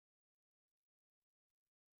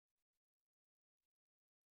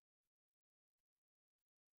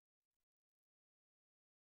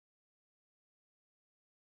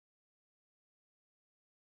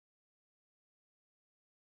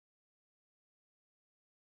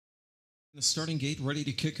The starting gate ready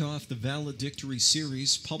to kick off the valedictory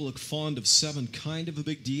series. Public fond of 7, kind of a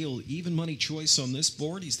big deal. Even money choice on this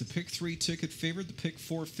board. He's the pick 3 ticket favorite, the pick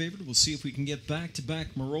 4 favorite. We'll see if we can get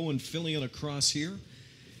back-to-back Moreau and Fillion across here.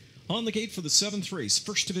 On the gate for the 7th race,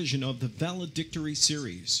 first division of the valedictory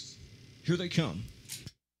series. Here they come.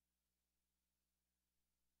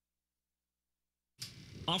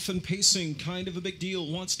 Often pacing, kind of a big deal,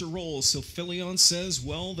 wants to roll. So Fillion says,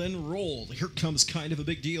 well, then roll. Here comes kind of a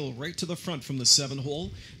big deal, right to the front from the 7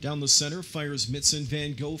 hole. Down the center, fires Mitson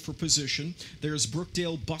Van Gogh for position. There's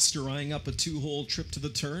Brookdale Buster eyeing up a 2-hole trip to the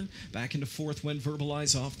turn. Back into 4th went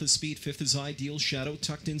Verbalize off the speed. 5th is Ideal Shadow.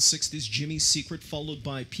 Tucked in 6th is Jimmy's Secret, followed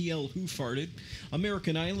by PL Who Farted.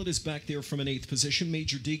 American Island is back there from an 8th position.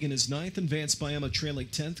 Major Deegan is 9th. Advanced by Emma trailing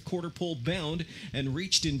 10th. Quarter pole bound and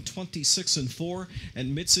reached in 26 and 4.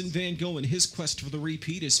 And Mitson Van Gogh in his quest for the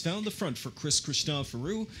repeat has found the front for Chris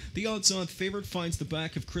Christoforou. The odds-on favorite finds the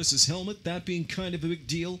back of Chris's helmet, that being kind of a big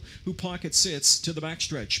deal, who pocket sits to the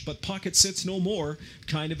backstretch. But pocket sits no more.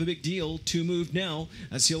 Kind of a big deal to move now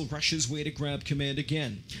as he'll rush his way to grab command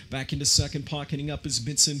again. Back into 2nd, pocketing up is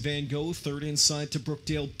Mitson Van Gogh. 3rd inside to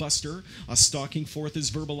Brookdale Buster. A stalking 4th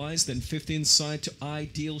is Verbalized. Then 5th inside to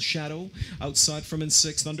Ideal Shadow. Outside from in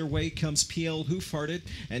 6th underway comes PL Who Farted,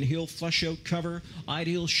 and he'll flush out cover.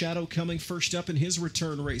 Ideal Shadow coming first up in his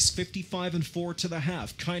return race, 55 and 4 to the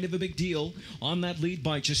half. Kind of a big deal on that lead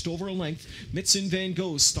by just over a length. Mitson Van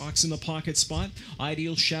Gogh stalks in the pocket spot.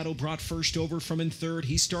 Ideal Shadow brought first over from in 3rd.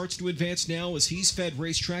 He starts to advance now as he's fed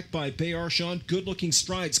racetrack by Bayarchon. Good looking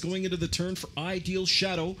strides going into the turn for Ideal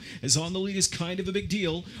Shadow, as on the lead is kind of a big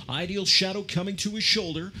deal. Ideal Shadow coming to his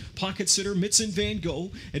shoulder. Pocket sitter Mitson Van Gogh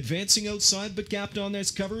advancing outside but gapped on his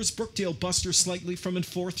covers. Brookdale Buster slightly from in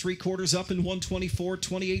 4th, 3/4 up in 124,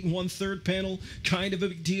 28 and 1/3 panel. Kind of a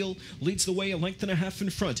big deal leads the way a length and a half in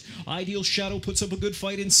front. Ideal Shadow puts up a good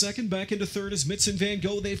fight in 2nd. Back into 3rd is Mitson Van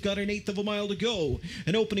Gogh. They've got an 1/8 of a mile to go.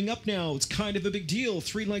 And opening up now, it's kind of a big deal.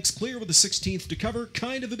 3 lengths clear with a 16th to cover.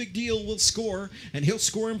 Kind of a big deal will score, and he'll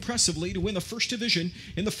score impressively to win the first division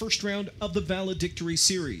in the first round of the valedictory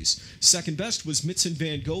series. 2nd best was Mitson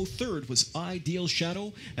Van Gogh. 3rd was Ideal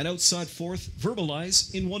Shadow, and outside 4th,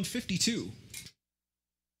 Verbalize in 152.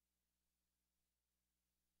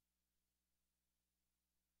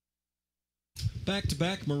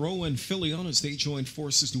 Back-to-back Moreau and Fillion as they join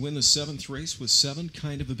forces to win the 7th race with 7,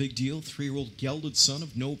 kind of a big deal. 3-year-old gelded son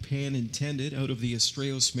of no pan intended out of the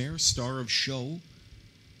Estrellas mare, Star of Show,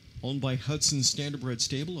 owned by Hudson Standardbred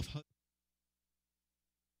Stable of